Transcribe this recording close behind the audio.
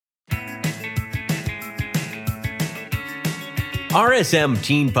RSM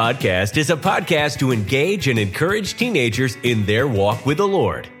Teen Podcast is a podcast to engage and encourage teenagers in their walk with the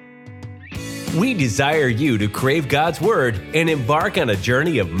Lord. We desire you to crave God's Word and embark on a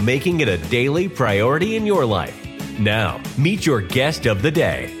journey of making it a daily priority in your life. Now, meet your guest of the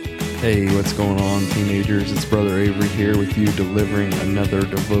day. Hey, what's going on, teenagers? It's Brother Avery here with you, delivering another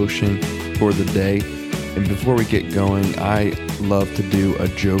devotion for the day. And before we get going, I love to do a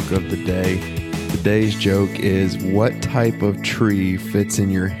joke of the day. Today's joke is, what type of tree fits in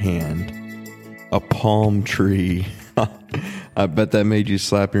your hand? A palm tree. I bet that made you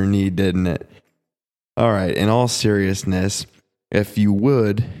slap your knee, didn't it? All right, in all seriousness, if you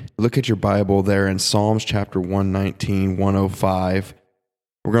would, look at your Bible there in Psalms chapter 119, 105.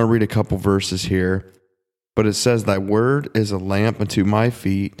 We're going to read a couple verses here, but it says, "Thy word is a lamp unto my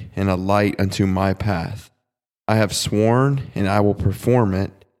feet and a light unto my path. I have sworn, and I will perform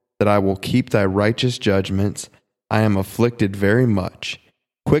it, that I will keep thy righteous judgments. I am afflicted very much.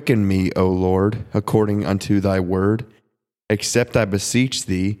 Quicken me, O Lord, according unto thy word. Accept, I beseech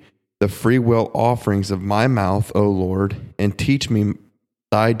thee, the freewill offerings of my mouth, O Lord, and teach me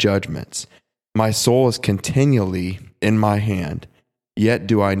thy judgments. My soul is continually in my hand, yet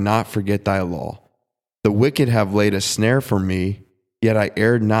do I not forget thy law. The wicked have laid a snare for me, yet I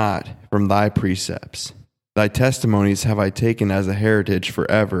erred not from thy precepts. Thy testimonies have I taken as a heritage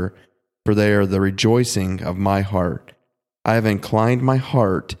forever, for they are the rejoicing of my heart. I have inclined my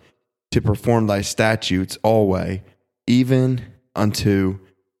heart to perform thy statutes always, even unto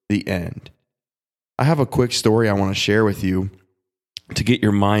the end." I have a quick story I want to share with you to get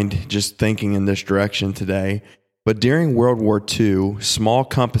your mind just thinking in this direction today. But during World War II, small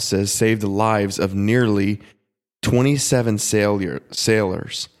compasses saved the lives of nearly 27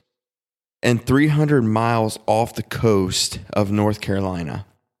 sailors. And 300 miles off the coast of North Carolina.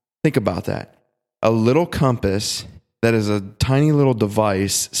 Think about that. A little compass that is a tiny little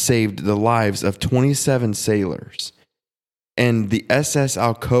device saved the lives of 27 sailors. And the SS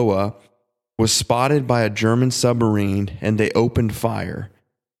Alcoa was spotted by a German submarine, and they opened fire.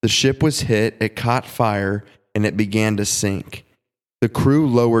 The ship was hit, it caught fire, and it began to sink. The crew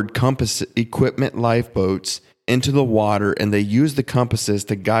lowered compass equipment lifeboats into the water, and they used the compasses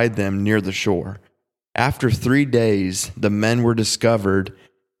to guide them near the shore. After 3 days, the men were discovered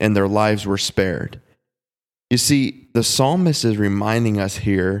and their lives were spared. You see, the psalmist is reminding us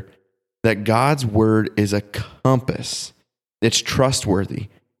here that God's word is a compass. It's trustworthy.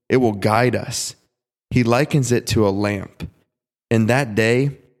 It will guide us. He likens it to a lamp. In that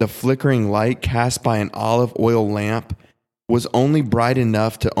day, the flickering light cast by an olive oil lamp was only bright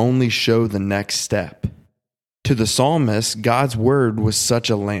enough to only show the next step. To the psalmist, God's word was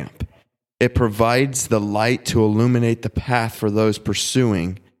such a lamp. It provides the light to illuminate the path for those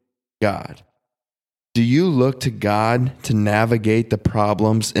pursuing God. Do you look to God to navigate the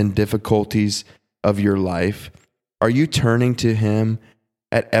problems and difficulties of your life? Are you turning to Him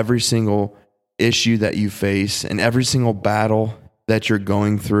at every single issue that you face and every single battle that you're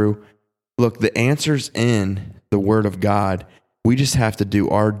going through? Look, the answer's in the Word of God. We just have to do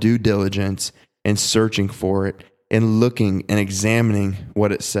our due diligence and searching for it and looking and examining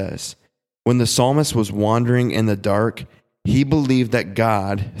what it says. When the psalmist was wandering in the dark, he believed that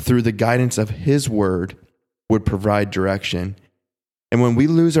God, through the guidance of His word, would provide direction. And when we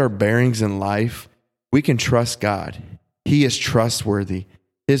lose our bearings in life, we can trust God. He is trustworthy.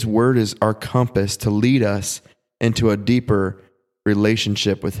 His word is our compass to lead us into a deeper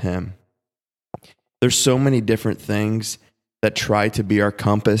relationship with Him. There's so many different things that try to be our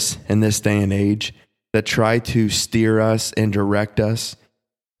compass in this day and age, that try to steer us and direct us.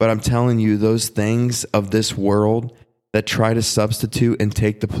 But I'm telling you, those things of this world that try to substitute and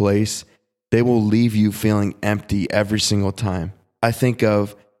take the place, they will leave you feeling empty every single time. I think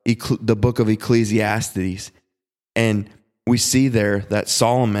of the book of Ecclesiastes, and we see there that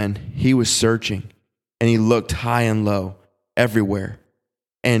Solomon, he was searching, and he looked high and low everywhere.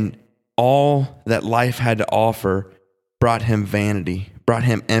 And all that life had to offer brought him vanity, brought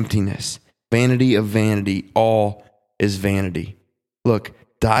him emptiness. Vanity of vanity, all is vanity. Look,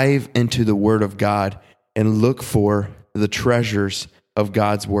 dive into the Word of God and look for the treasures of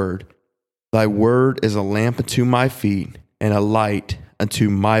God's Word. Thy word is a lamp unto my feet and a light unto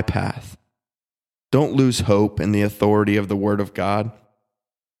my path. Don't lose hope in the authority of the Word of God.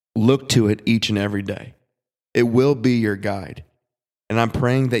 Look to it each and every day. It will be your guide. And I'm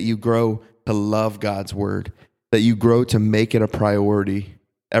praying that you grow to love God's Word, that you grow to make it a priority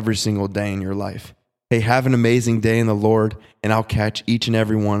every single day in your life. Hey, have an amazing day in the Lord, and I'll catch each and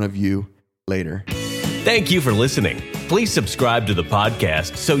every one of you later. Thank you for listening. Please subscribe to the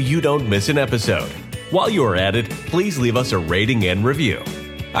podcast so you don't miss an episode. While you're at it, please leave us a rating and review.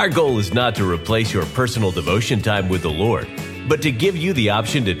 Our goal is not to replace your personal devotion time with the Lord, but to give you the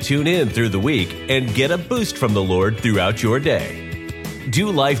option to tune in through the week and get a boost from the Lord throughout your day. Do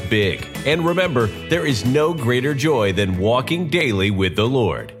life big, and remember, there is no greater joy than walking daily with the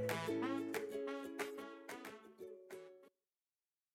Lord.